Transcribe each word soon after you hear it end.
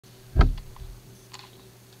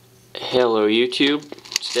Hello YouTube.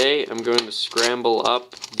 Today I'm going to scramble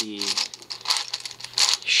up the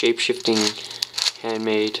shape-shifting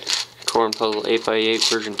handmade corn puzzle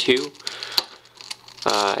 8x8 version 2.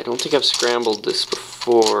 I don't think I've scrambled this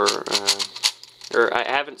before, or I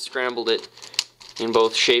haven't scrambled it in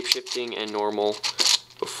both shape-shifting and normal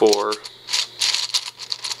before.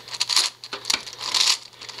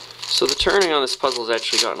 So the turning on this puzzle has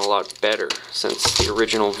actually gotten a lot better since the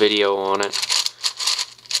original video on it.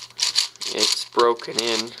 It's broken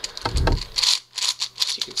in.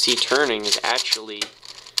 As you can see, turning is actually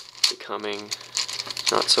becoming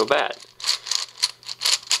not so bad.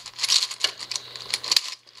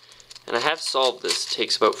 And I have solved this. It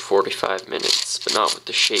takes about 45 minutes, but not with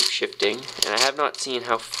the shape shifting. And I have not seen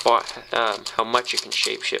how much it can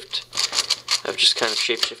shape shift. I've just kind of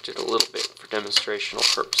shape shifted a little bit for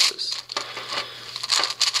demonstrational purposes.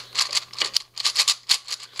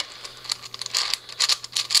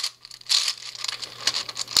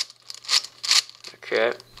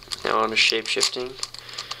 Okay, now on to shape shifting.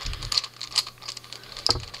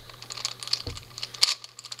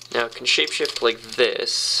 Now it can shapeshift like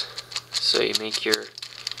this, so you make your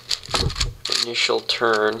initial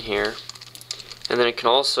turn here, and then it can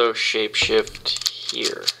also shapeshift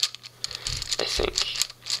here, I think.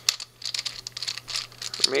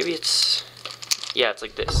 Or maybe it's, yeah, it's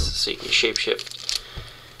like this, so you can shapeshift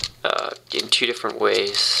in two different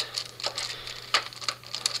ways,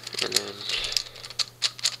 and then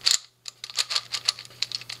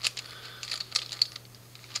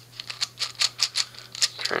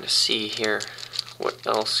trying to see here what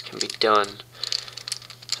else can be done.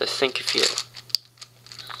 So I think if you,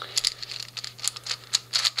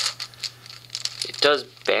 it does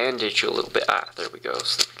bandage a little bit. Ah, there we go.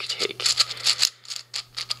 So we could take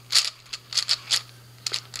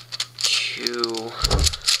two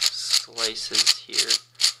slices here.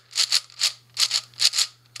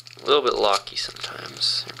 A little bit locky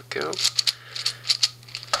sometimes. There we go.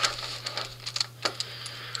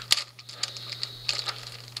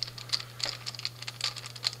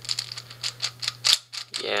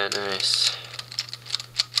 Yeah, nice.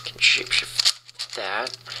 Can shapeshift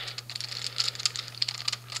that.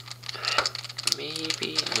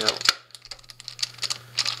 Maybe, no.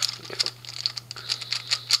 No.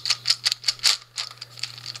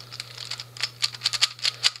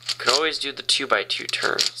 You can always do the 2x2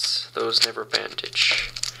 turns. Those never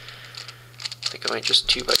bandage. I think I might just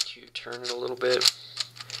 2x2 turn it a little bit.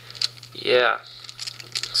 Yeah.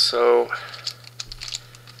 So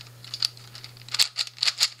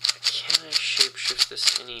shapeshift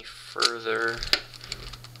this any further?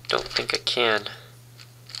 Don't think I can.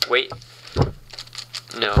 Wait.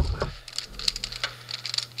 No.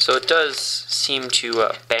 So it does seem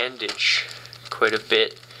to bandage quite a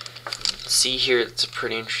bit. See here, it's a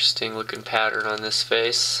pretty interesting looking pattern on this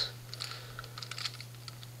face.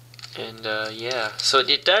 And yeah, so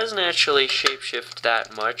it doesn't actually shapeshift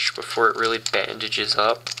that much before it really bandages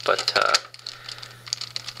up, but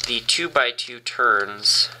the 2x2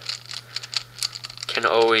 turns can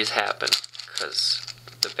always happen, because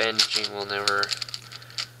the bandaging will never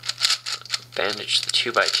bandage the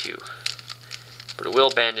 2x2, but it will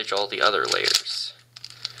bandage all the other layers.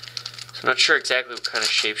 So I'm not sure exactly what kind of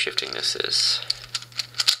shape-shifting this is.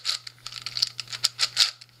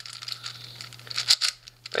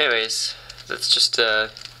 But anyways, that's just a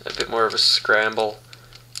bit more of a scramble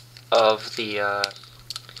of the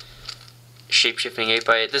shape-shifting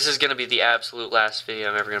 8x8. This is going to be the absolute last video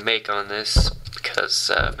I'm ever going to make on this, because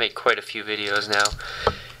I've made quite a few videos now.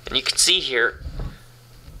 And you can see here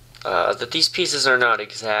that these pieces are not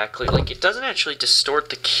exactly, like, it doesn't actually distort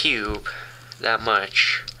the cube that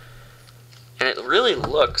much. And it really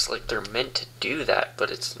looks like they're meant to do that, but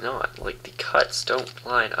it's not. Like, the cuts don't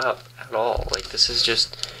line up at all. Like, this is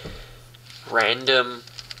just random,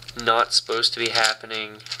 not supposed to be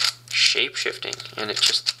happening shape-shifting. And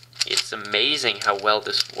it's amazing how well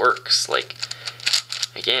this works. Like,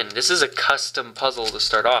 again, this is a custom puzzle to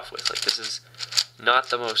start off with. Like, this is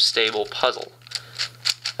not the most stable puzzle,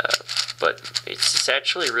 but it's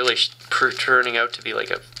actually really turning out to be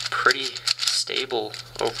like a pretty stable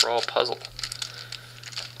overall puzzle.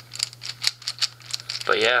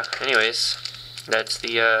 But yeah, anyways, that's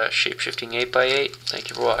the shape-shifting 8x8. Thank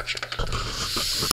you for watching.